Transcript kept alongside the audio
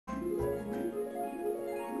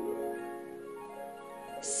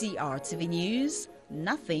CRTV News,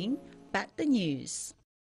 nothing but the news.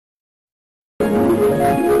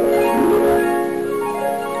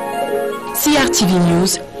 CRTV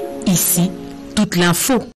News, ici, toute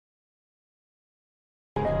l'info.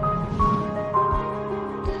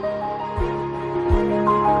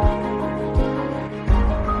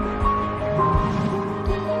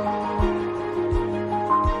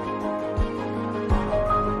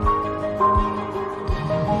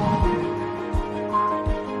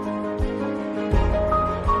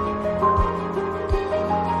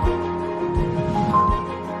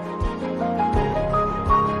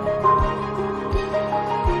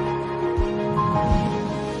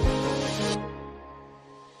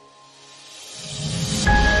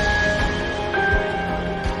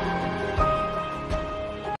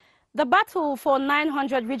 The battle for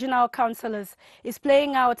 900 regional councillors is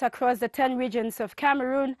playing out across the 10 regions of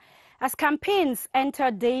Cameroon as campaigns enter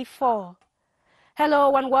day 4.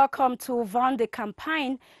 Hello and welcome to Vent de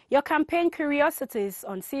Campagne, your campaign curiosities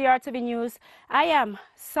on CRTV News. I am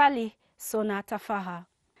Sally Sona Tafaha.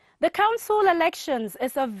 The council elections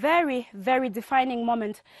is a very, very defining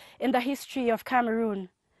moment in the history of Cameroon.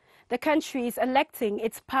 The country is electing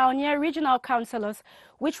its pioneer regional councillors,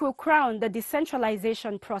 which will crown the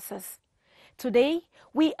decentralization process. Today,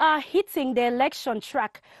 we are hitting the election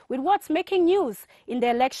track with what's making news in the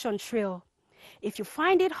election trail. If you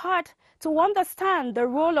find it hard to understand the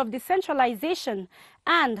role of decentralization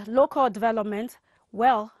and local development,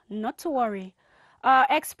 well, not to worry. Our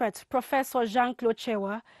expert, Professor Jean-Claude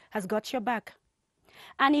Chewa, has got your back.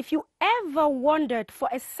 And if you ever wondered for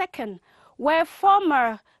a second where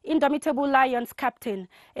former Indomitable Lions captain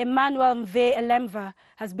Emmanuel MVE ELEMVA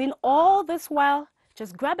has been all this while,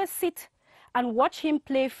 just grab a seat and watch him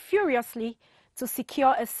play furiously to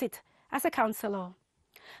secure a seat as a councillor.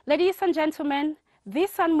 Ladies and gentlemen,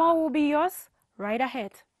 this and more will be yours right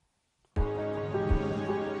ahead.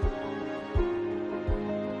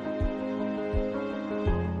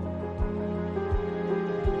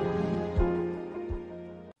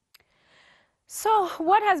 So,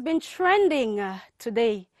 what has been trending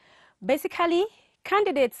today? Basically,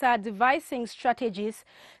 candidates are devising strategies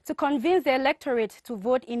to convince the electorate to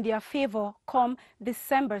vote in their favor come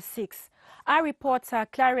December 6. Our reporter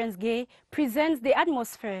Clarence Gay presents the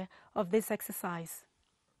atmosphere of this exercise.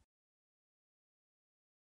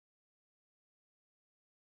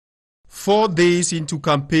 Four days into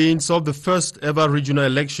campaigns of the first ever regional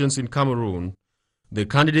elections in Cameroon, the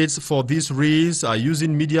candidates for this race are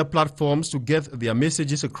using media platforms to get their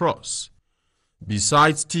messages across.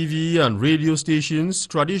 Besides TV and radio stations,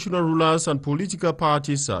 traditional rulers and political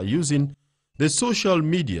parties are using the social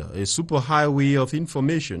media, a superhighway of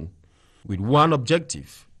information, with one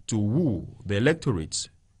objective: to woo the electorates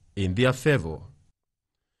in their favor.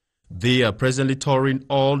 They are presently touring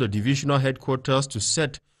all the divisional headquarters to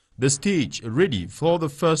set the stage ready for the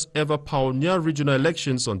first ever pioneer regional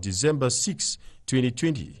elections on December 6,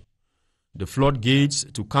 2020. The floodgates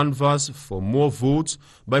to canvass for more votes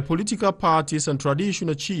by political parties and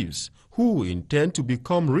traditional chiefs who intend to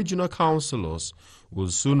become regional councillors will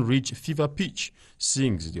soon reach fever pitch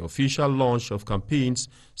since the official launch of campaigns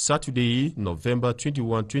Saturday, November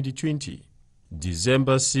 21, 2020.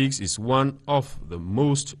 December 6 is one of the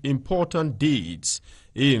most important dates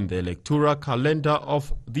in the electoral calendar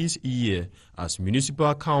of this year, as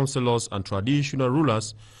municipal councillors and traditional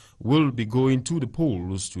rulers will be going to the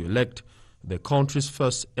polls to elect the country's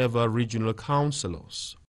first ever regional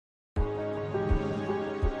councillors.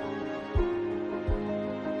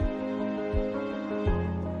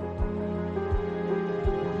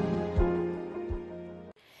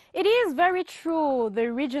 It is very true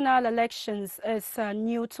the regional elections is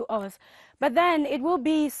new to us, but then it will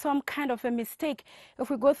be some kind of a mistake if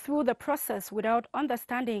we go through the process without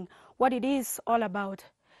understanding what it is all about.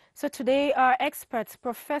 So today our expert,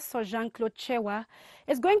 Professor Jean-Claude Chewa,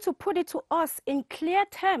 is going to put it to us in clear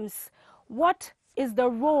terms. What is the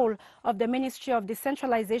role of the Ministry of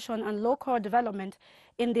Decentralization and Local Development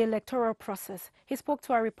in the electoral process? He spoke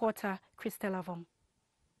to our reporter, Christelle Avon.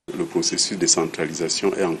 Le processus de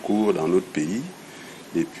décentralisation est en cours dans notre pays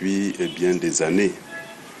depuis bien des années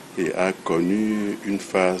et a connu une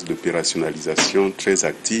phase d'opérationnalisation très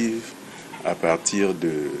active à partir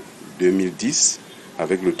de 2010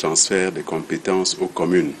 avec le transfert des compétences aux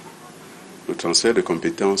communes. Le transfert de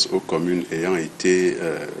compétences aux communes ayant été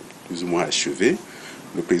plus ou moins achevé,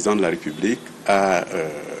 le président de la République a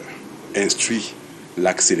instruit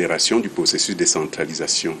l'accélération du processus de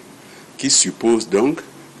décentralisation qui suppose donc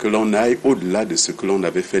que l'on aille au-delà de ce que l'on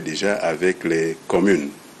avait fait déjà avec les communes,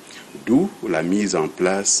 d'où la mise en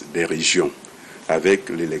place des régions, avec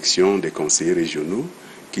l'élection des conseillers régionaux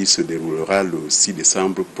qui se déroulera le 6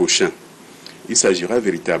 décembre prochain. Il s'agira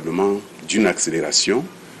véritablement d'une accélération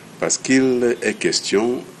parce qu'il est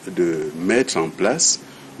question de mettre en place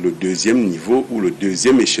le deuxième niveau ou le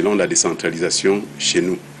deuxième échelon de la décentralisation chez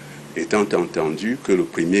nous, étant entendu que le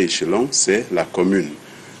premier échelon, c'est la commune,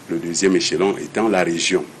 le deuxième échelon étant la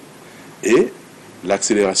région. Et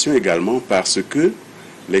l'accélération également parce que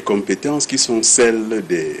les compétences qui sont celles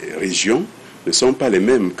des régions ne sont pas les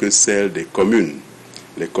mêmes que celles des communes.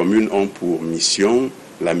 Les communes ont pour mission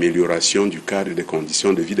l'amélioration du cadre et des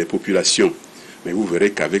conditions de vie des populations. Mais vous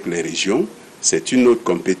verrez qu'avec les régions, c'est une autre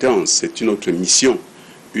compétence, c'est une autre mission,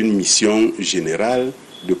 une mission générale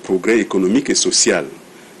de progrès économique et social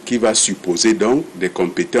qui va supposer donc des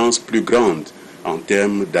compétences plus grandes en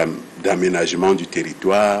termes d'aménagement du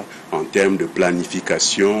territoire, en termes de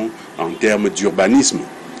planification, en termes d'urbanisme.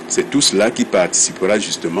 C'est tout cela qui participera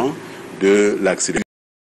justement de l'accélération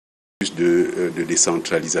de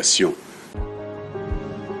décentralisation.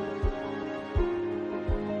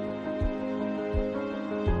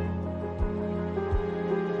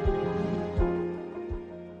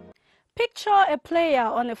 Picture a player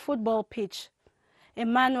on a football pitch.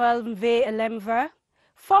 Emmanuel MVE ELEMVA,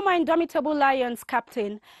 former Indomitable Lions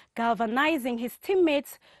captain, galvanizing his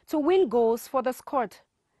teammates to win goals for the squad.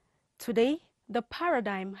 Today, the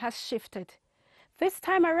paradigm has shifted. This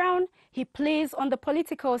time around, he plays on the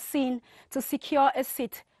political scene to secure a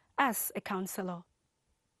seat as a councillor.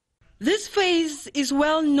 This face is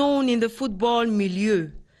well known in the football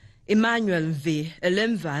milieu. Emmanuel MVE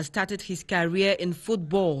ELEMVA started his career in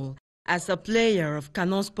football as a player of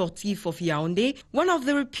Canon Sportif of Yaoundé, one of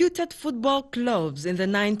the reputed football clubs in the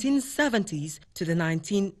 1970s to the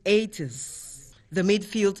 1980s. The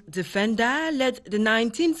midfield defender led the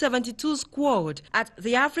 1972 squad at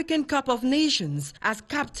the African Cup of Nations as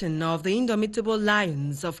captain of the Indomitable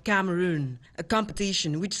Lions of Cameroon, a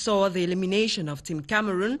competition which saw the elimination of Team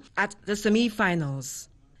Cameroon at the semi-finals.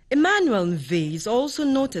 Emmanuel MVE is also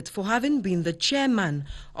noted for having been the chairman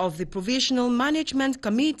of the Provisional Management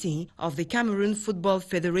Committee of the Cameroon Football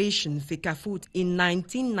Federation, FECAFOOT, in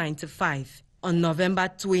 1995. On November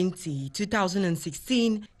 20,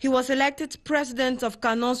 2016, he was elected president of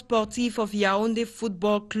Canon Sportif of Yaoundé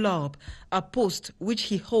Football Club, a post which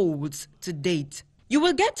he holds to date. You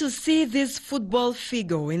will get to see this football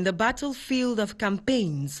figure in the battlefield of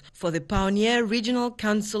campaigns for the Pioneer Regional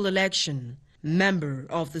Council election. Member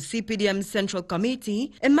of the CPDM Central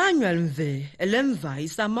Committee, Emmanuel MVE ELEMVA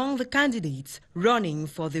is among the candidates running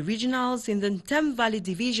for the regionals in the Thames Valley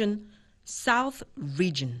Division, South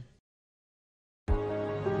Region.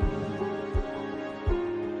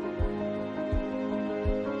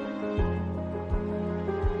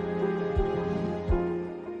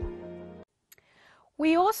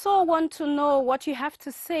 We also want to know what you have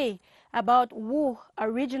to say about who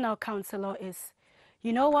a regional councillor is.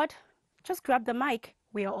 You know what? Just grab the mic.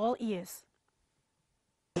 We are all ears.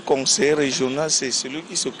 Le conseiller régional, c'est celui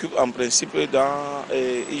qui s'occupe en principe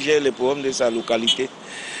il gère les problèmes de sa localité.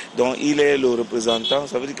 Donc il est le représentant,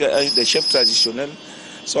 ça veut dire que les chefs traditionnels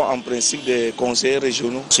sont en principe des conseillers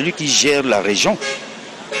régionaux. Celui qui gère la région,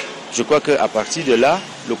 je crois qu'à partir de là,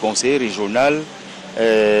 le conseiller régional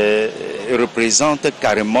représente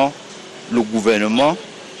carrément le gouvernement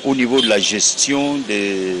au niveau de la gestion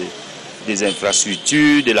des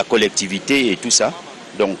infrastructures, de la collectivité et tout ça.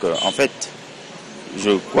 Donc en fait,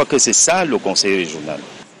 je crois que c'est ça le conseil régional.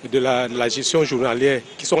 De la gestion journalière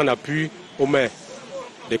qui sont en appui aux maires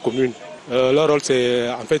des communes. Leur rôle c'est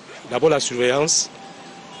en fait d'abord la surveillance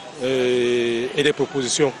et des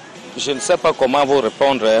propositions. Je ne sais pas comment vous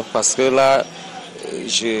répondre parce que là,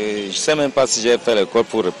 je ne sais même pas si j'ai fait l'école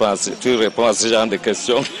pour répondre à ce genre de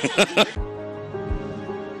questions.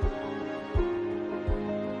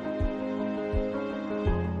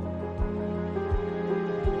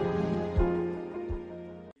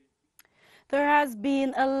 There has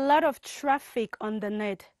been a lot of traffic on the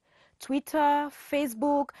net. Twitter,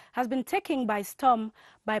 Facebook has been taken by storm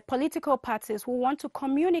by political parties who want to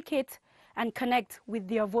communicate and connect with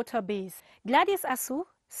their voter base. Gladys Asu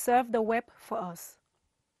served the web for us.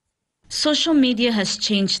 Social media has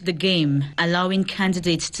changed the game, allowing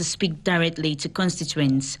candidates to speak directly to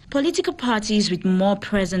constituents. Political parties with more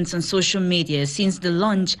presence on social media since the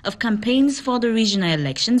launch of campaigns for the regional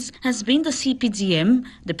elections has been the CPDM,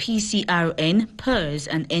 the PCRN, PERS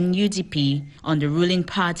and NUDP. On the ruling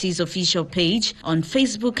party's official page on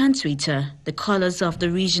Facebook and Twitter, the colors of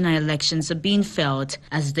the regional elections are being felt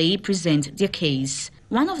as they present their case.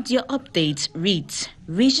 One of their updates reads,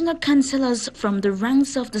 Regional councillors from the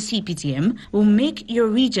ranks of the CPTM will make your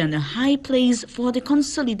region a high place for the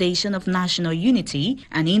consolidation of national unity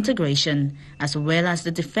and integration, as well as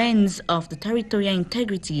the defense of the territorial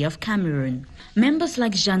integrity of Cameroon. Members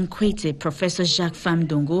like Jean Kwete, Professor Jacques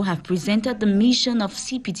Famdongo have presented the mission of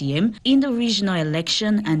CPTM in the regional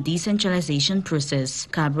election and decentralization process.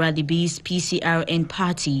 Cabra Libi's PCRN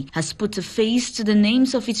party has put a face to the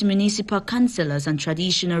names of its municipal councillors and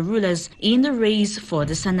traditional rulers in the race for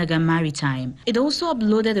the Sanaga Maritime. It also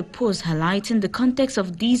uploaded a post highlighting the context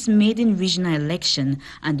of this maiden regional election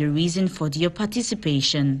and the reason for their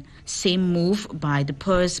participation. Same move by the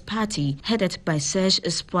PERS party, headed by Serge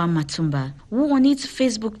Espoir Matumba, who on its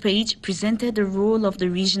Facebook page presented the role of the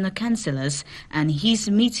regional councillors and his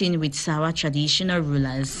meeting with Sawa traditional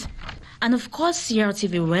rulers. And of course,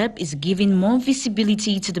 CRTV Web is giving more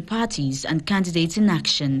visibility to the parties and candidates in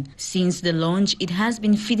action. Since the launch, it has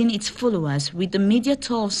been feeding its followers with the media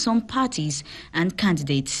tour of some parties and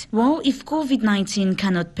candidates. Well, if COVID-19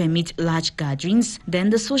 cannot permit large gatherings,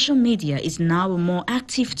 then the social media is now a more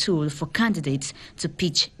active tool for candidates to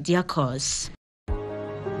pitch their cause.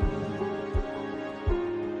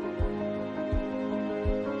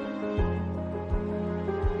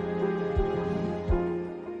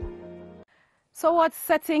 So what's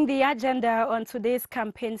setting the agenda on today's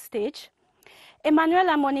campaign stage? Emmanuel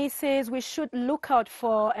Amoni says we should look out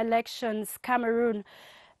for elections. Cameroon.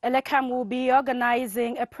 ELECAM will be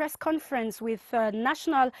organizing a press conference with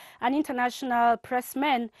national and international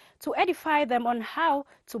pressmen to edify them on how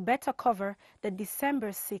to better cover the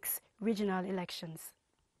December 6 regional elections.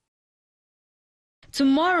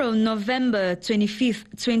 Tomorrow, November 25th,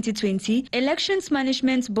 2020, Elections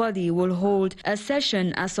Management Body will hold a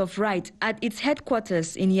session as of right at its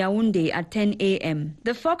headquarters in Yaoundé at 10 a.m.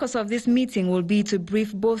 The focus of this meeting will be to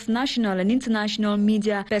brief both national and international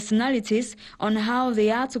media personalities on how they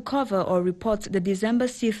are to cover or report the December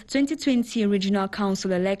 6th, 2020 Regional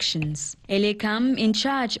Council elections. ELECAM, in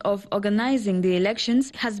charge of organizing the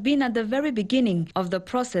elections, has been at the very beginning of the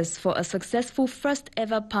process for a successful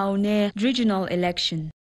first-ever pioneer regional election.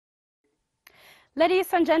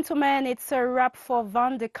 Ladies and gentlemen, it's a wrap for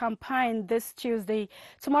Van de Campagne this Tuesday.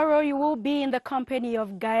 Tomorrow you will be in the company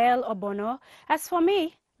of Gael Obono. As for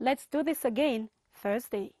me, let's do this again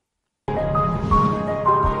Thursday.